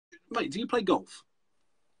Mate, do you play golf?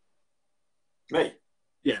 Me?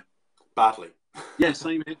 Yeah. Badly. Yeah,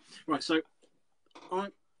 same here. Right, so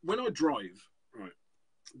when I drive, right,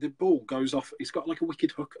 the ball goes off. It's got like a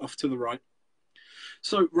wicked hook off to the right.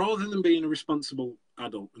 So rather than being a responsible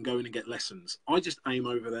adult and going and get lessons, I just aim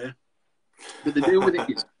over there. But the deal with it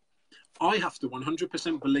is, I have to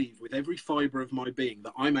 100% believe with every fibre of my being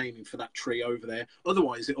that I'm aiming for that tree over there.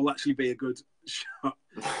 Otherwise, it'll actually be a good shot.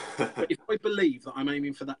 But if I believe that I'm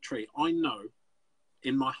aiming for that tree, I know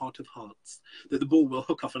in my heart of hearts that the ball will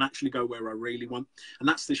hook off and actually go where I really want. And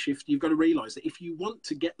that's the shift. You've got to realise that if you want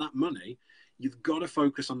to get that money, you've got to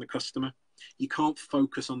focus on the customer. You can't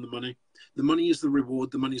focus on the money. The money is the reward.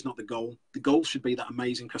 The money is not the goal. The goal should be that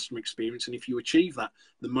amazing customer experience. And if you achieve that,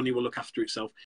 the money will look after itself.